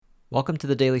Welcome to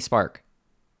the Daily Spark.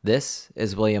 This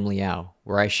is William Liao,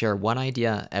 where I share one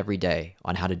idea every day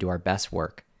on how to do our best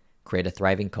work, create a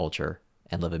thriving culture,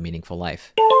 and live a meaningful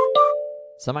life.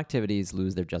 Some activities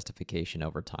lose their justification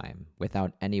over time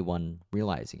without anyone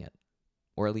realizing it,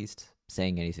 or at least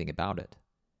saying anything about it.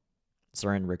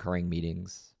 Certain recurring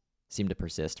meetings seem to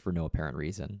persist for no apparent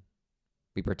reason.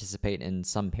 We participate in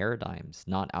some paradigms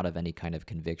not out of any kind of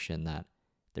conviction that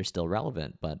they're still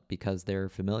relevant, but because they're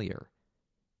familiar.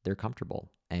 They're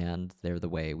comfortable, and they're the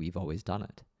way we've always done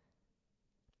it.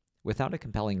 Without a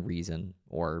compelling reason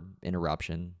or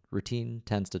interruption, routine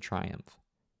tends to triumph.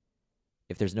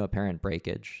 If there's no apparent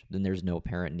breakage, then there's no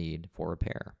apparent need for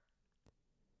repair.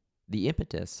 The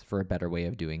impetus for a better way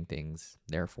of doing things,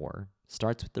 therefore,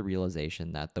 starts with the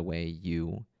realization that the way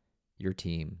you, your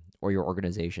team, or your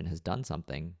organization has done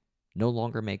something no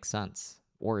longer makes sense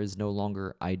or is no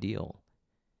longer ideal.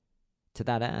 To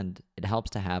that end, it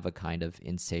helps to have a kind of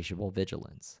insatiable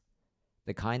vigilance,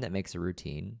 the kind that makes a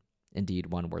routine, indeed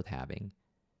one worth having,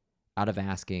 out of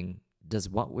asking, does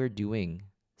what we're doing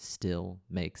still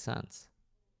make sense?